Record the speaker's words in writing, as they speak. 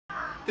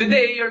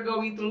Today you're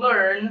going to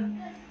learn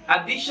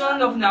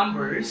addition of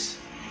numbers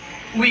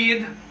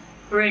with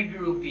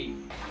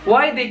regrouping.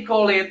 Why they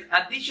call it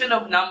addition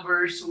of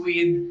numbers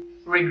with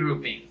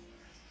regrouping?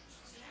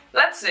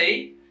 Let's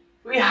say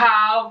we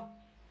have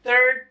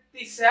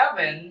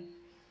 37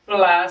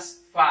 plus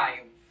 5.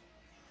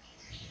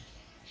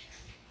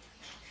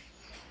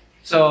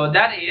 So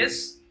that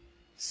is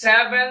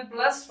 7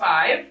 plus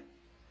 5.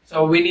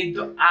 So we need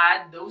to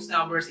add those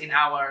numbers in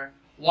our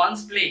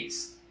ones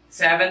place.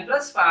 7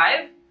 plus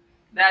 5,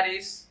 that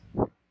is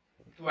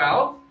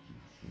 12.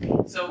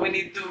 So we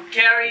need to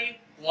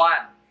carry 1.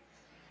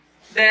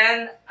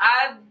 Then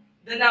add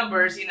the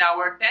numbers in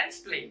our tens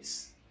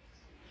place.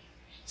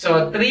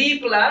 So 3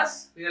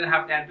 plus, we don't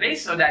have 10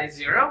 place, so that is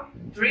 0.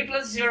 3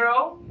 plus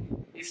 0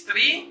 is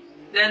 3.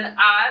 Then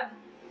add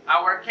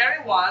our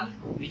carry 1,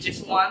 which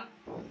is 1,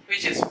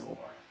 which is 4.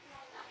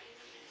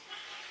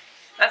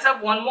 Let's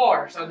have one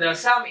more. So the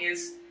sum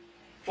is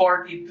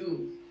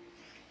 42.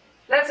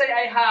 Let's say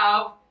I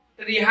have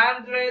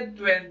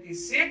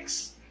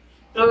 326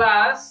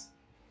 plus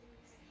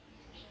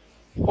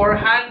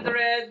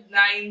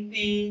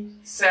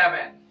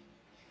 497.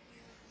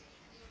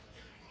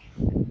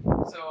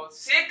 So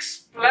 6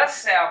 plus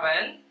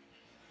 7,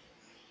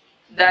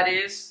 that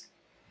is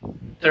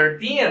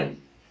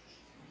 13.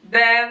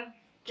 Then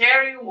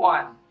carry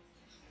 1.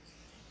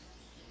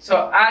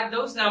 So add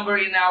those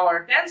numbers in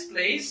our tens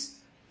place.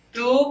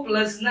 2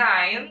 plus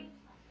 9,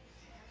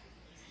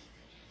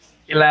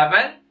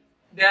 11.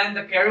 Then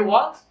the carry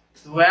what?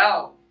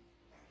 12.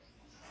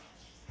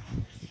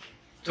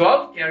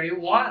 12 carry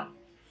 1.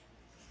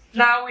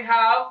 Now we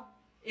have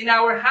in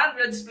our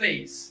hundreds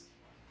place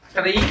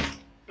 3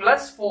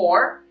 plus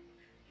 4,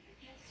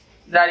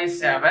 that is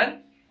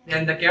 7.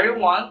 Then the carry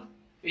 1,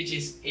 which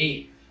is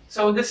 8.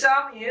 So the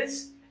sum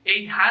is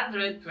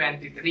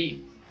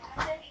 823.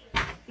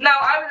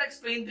 Now I will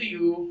explain to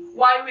you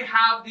why we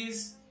have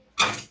these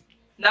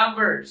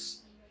numbers.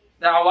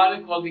 That what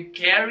we call the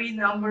carry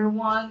number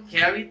 1,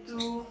 carry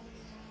 2.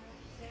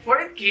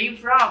 Where it came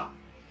from?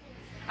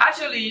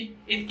 Actually,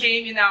 it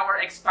came in our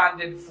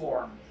expanded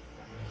form.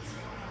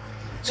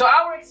 So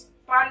our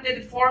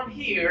expanded form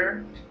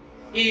here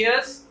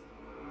is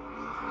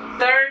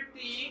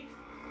 30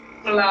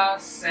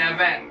 plus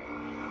 7.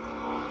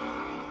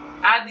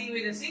 Adding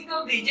with a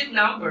single digit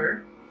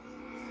number,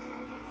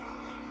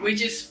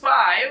 which is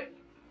 5.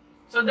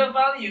 So the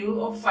value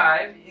of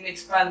 5 in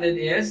expanded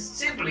is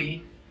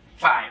simply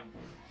 5.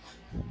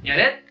 Get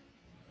it?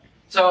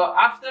 So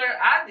after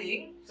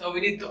adding, so we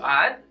need to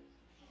add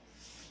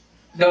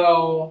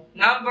the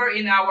number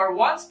in our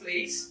ones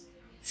place,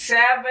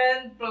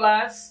 7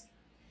 plus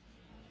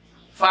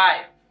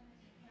 5.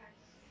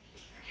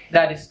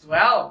 That is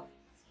 12.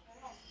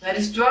 That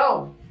is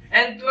 12.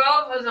 And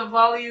 12 has a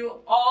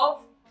value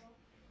of,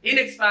 in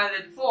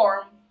expanded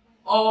form,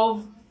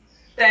 of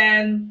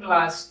 10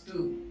 plus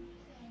 2.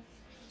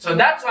 So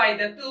that's why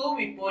the 2,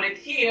 we put it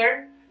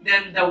here.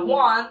 Then the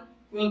 1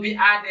 will be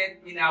added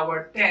in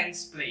our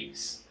tens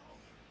place.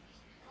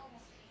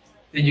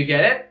 Did you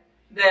get it?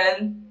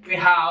 Then we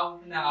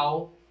have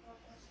now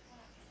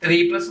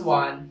 3 plus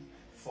 1,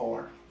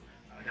 4.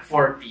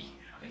 40.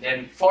 And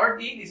then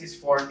 40, this is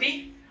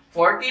 40.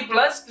 40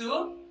 plus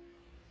 2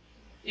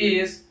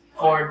 is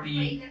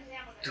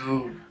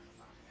 42.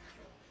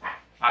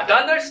 Now to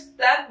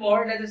understand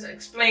more, let us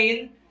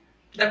explain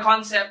the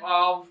concept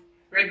of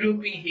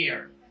regrouping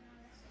here.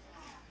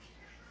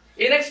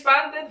 In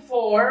expanded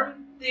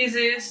form, this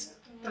is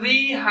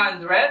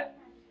 300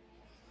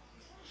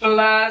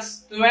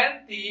 plus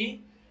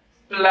 20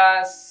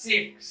 plus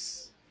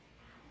 6.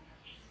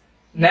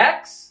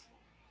 Next,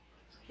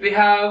 we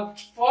have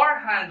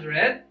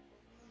 400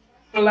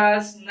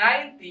 plus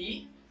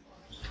 90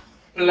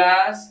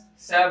 plus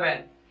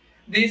 7.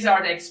 These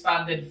are the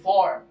expanded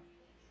form.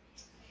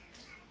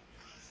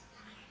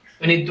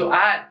 We need to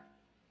add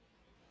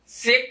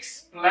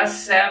 6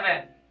 plus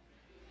 7.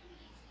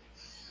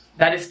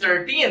 That is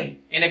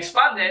 13. In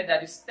expanded,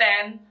 that is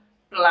 10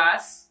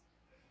 plus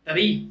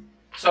 3.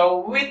 So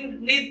we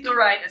need to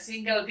write a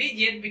single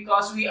digit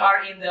because we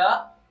are in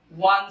the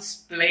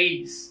ones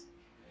place.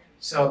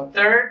 So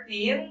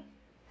 13,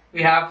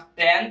 we have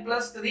 10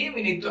 plus 3.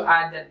 We need to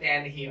add the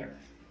 10 here.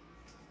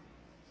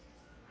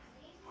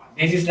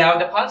 This is now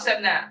the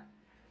concept now.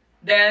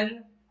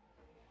 Then,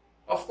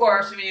 of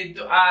course, we need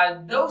to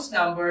add those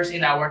numbers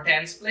in our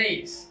tens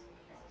place.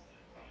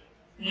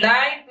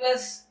 9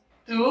 plus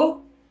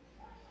 2,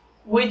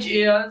 which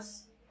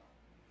is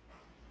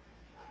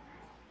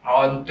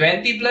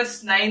 20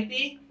 plus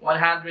 90,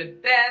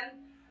 110,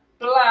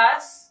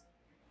 plus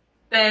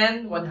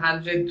 10,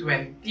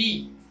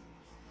 120.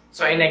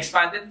 So in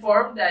expanded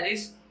form, that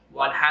is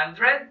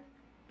 100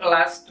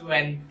 plus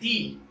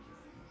 20.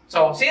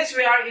 So since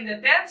we are in the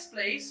tens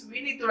place,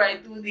 we need to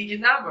write two-digit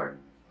number.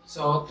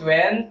 So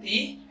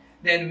 20,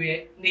 then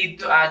we need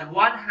to add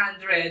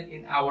 100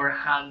 in our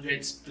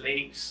hundreds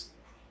place.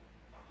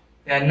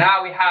 Then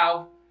now we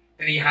have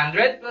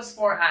 300 plus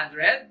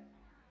 400,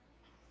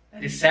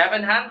 that is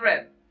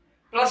 700,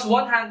 plus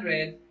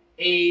 100,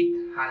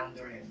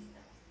 800.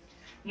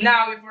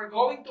 Now, if we're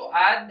going to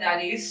add,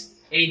 that is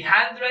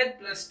 800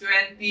 plus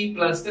 20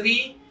 plus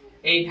 3,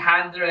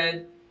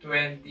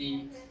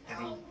 823,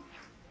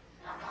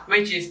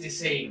 which is the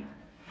same.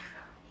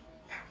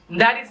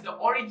 That is the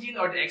origin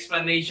or the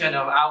explanation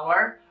of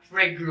our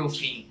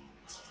regrouping.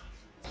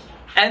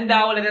 And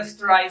now let us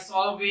try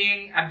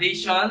solving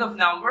addition of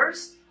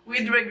numbers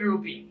with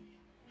regrouping.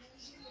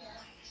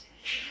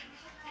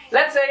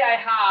 Let's say I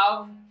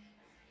have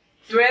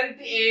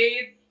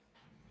 28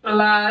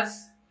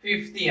 plus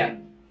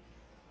 15.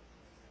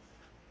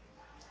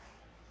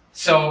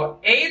 So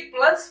 8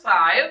 plus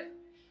 5,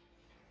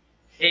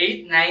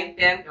 8, 9,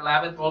 10,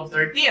 11, 12,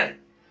 13.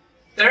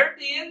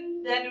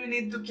 13, then we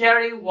need to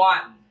carry 1.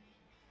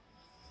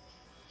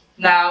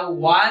 Now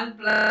 1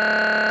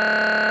 plus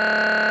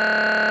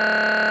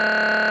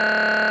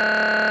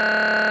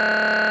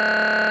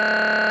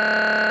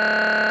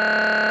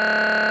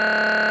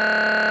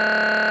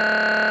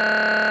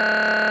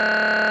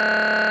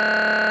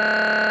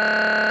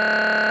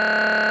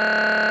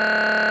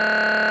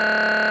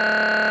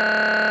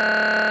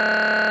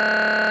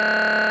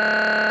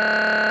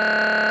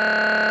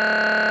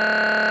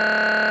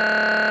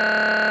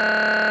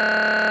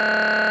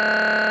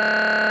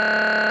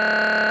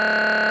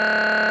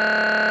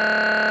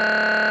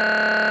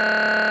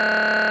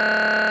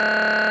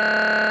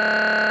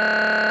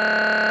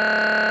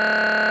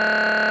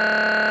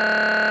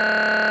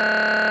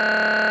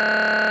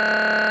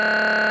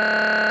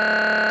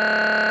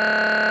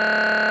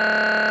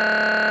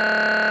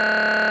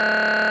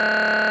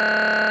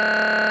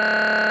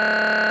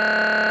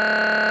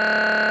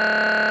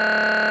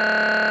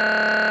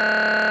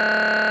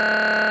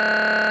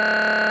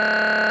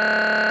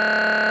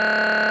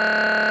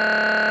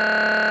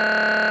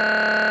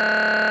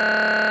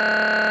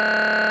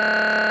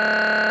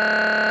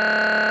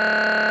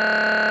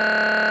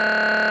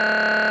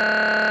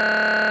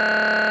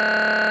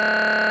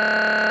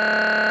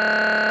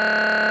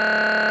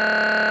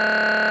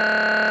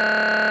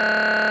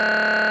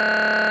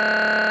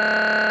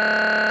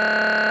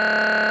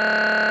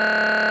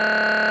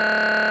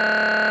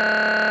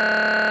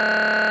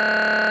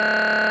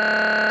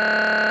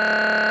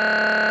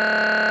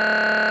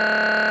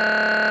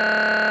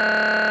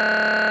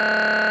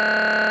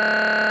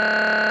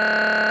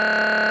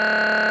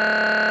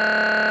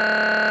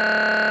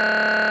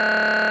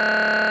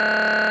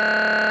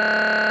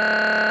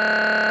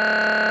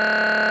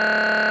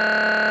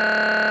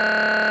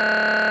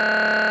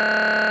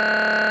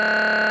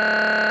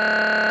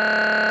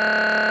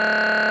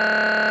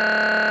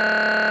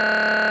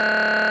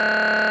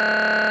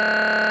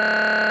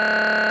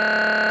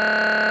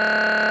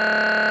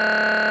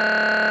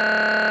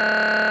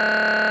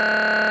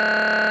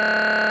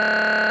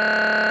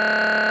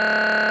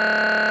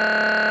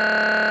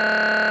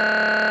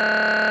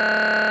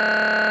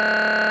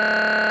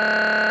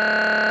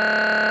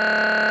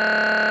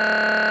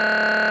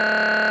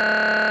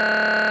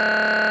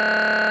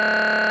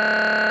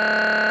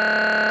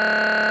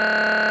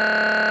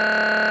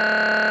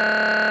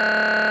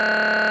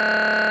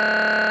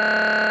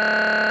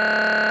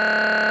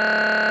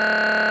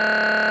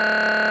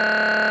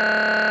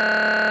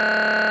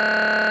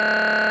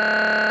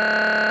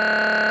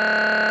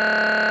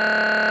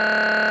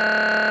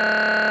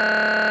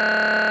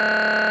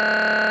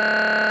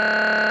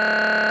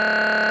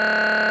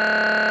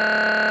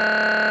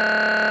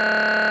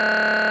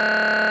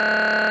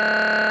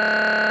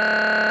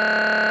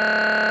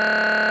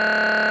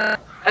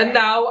And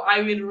now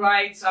I will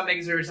write some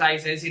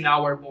exercises in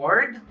our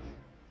board.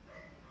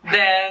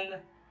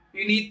 Then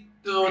you need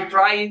to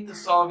try to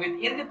solve it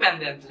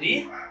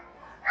independently.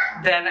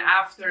 Then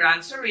after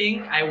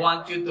answering, I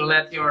want you to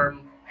let your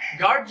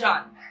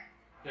guardian,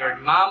 your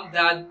mom,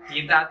 dad,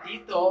 tita,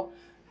 tito,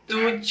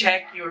 to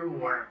check your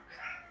work.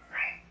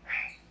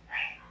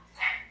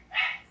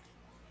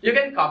 You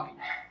can copy.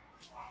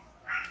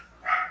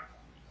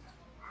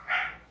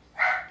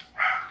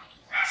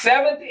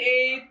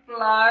 78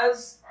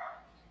 plus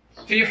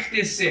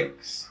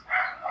 56.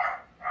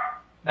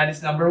 That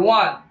is number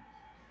 1.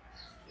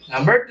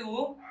 Number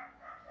 2,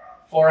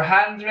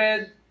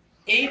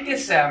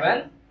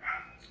 487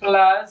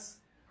 plus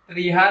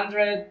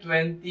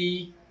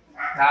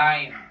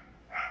 329.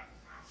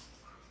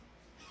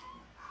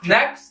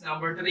 Next,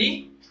 number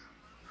 3,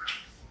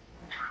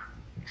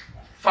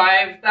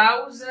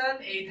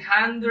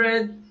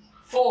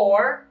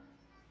 5,804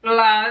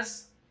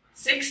 plus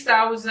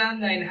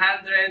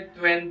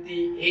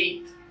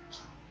 6,928.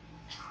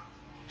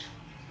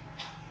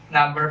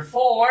 Number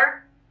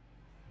 4,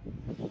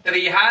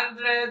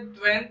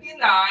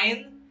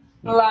 329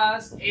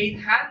 plus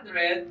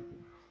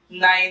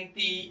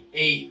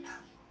 898.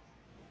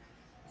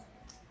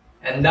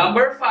 And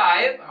number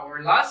 5,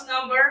 our last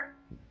number,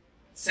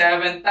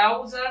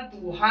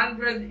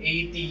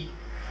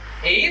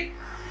 7,288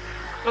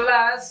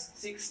 plus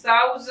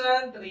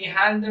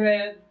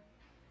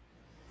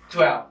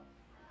 6,312.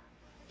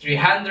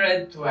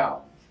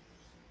 312.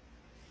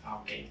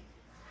 Okay.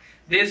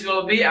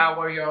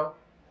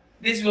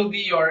 This will be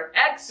your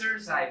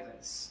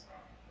exercises.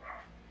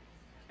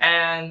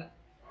 And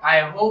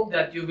I hope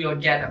that you will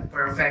get a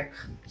perfect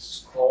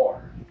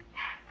score.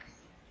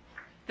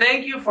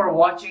 Thank you for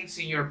watching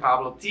Señor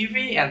Pablo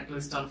TV, and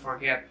please don't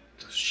forget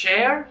to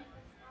share,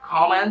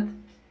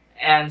 comment,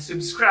 and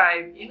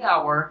subscribe in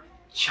our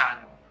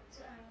channel.